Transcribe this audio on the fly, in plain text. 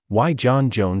Why Jon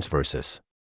Jones vs.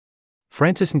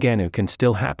 Francis Ngannou can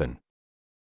still happen.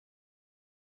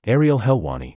 Ariel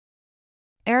Helwani.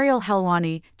 Ariel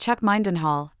Helwani, Chuck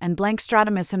Mindenhall, and Blank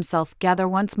Stradamus himself gather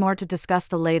once more to discuss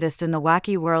the latest in the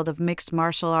wacky world of mixed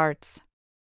martial arts.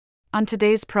 On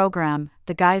today's program,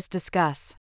 the guys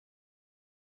discuss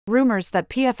rumors that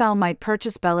PFL might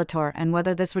purchase Bellator and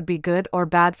whether this would be good or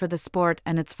bad for the sport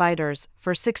and its fighters.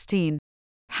 For 16.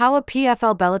 How a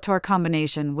PFL-Bellator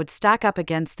combination would stack up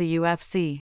against the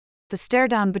UFC. The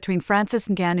stare-down between Francis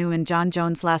Ngannou and Jon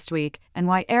Jones last week, and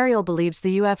why Ariel believes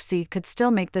the UFC could still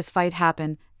make this fight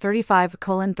happen.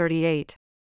 35:38.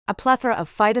 A plethora of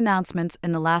fight announcements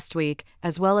in the last week,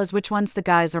 as well as which ones the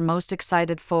guys are most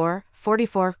excited for.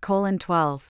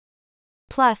 44:12.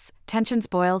 Plus, tensions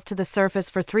boil to the surface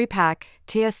for 3-pack,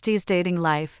 TST's dating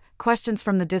life, questions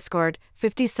from the Discord.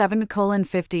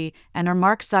 57:50, and are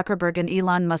Mark Zuckerberg and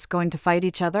Elon Musk going to fight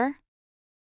each other?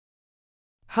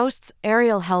 Hosts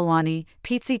Ariel Helwani,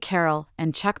 Pete Carroll,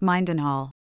 and Chuck Mindenhall.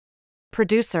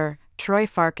 Producer Troy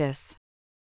Farkas.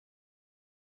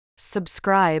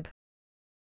 Subscribe.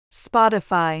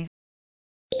 Spotify.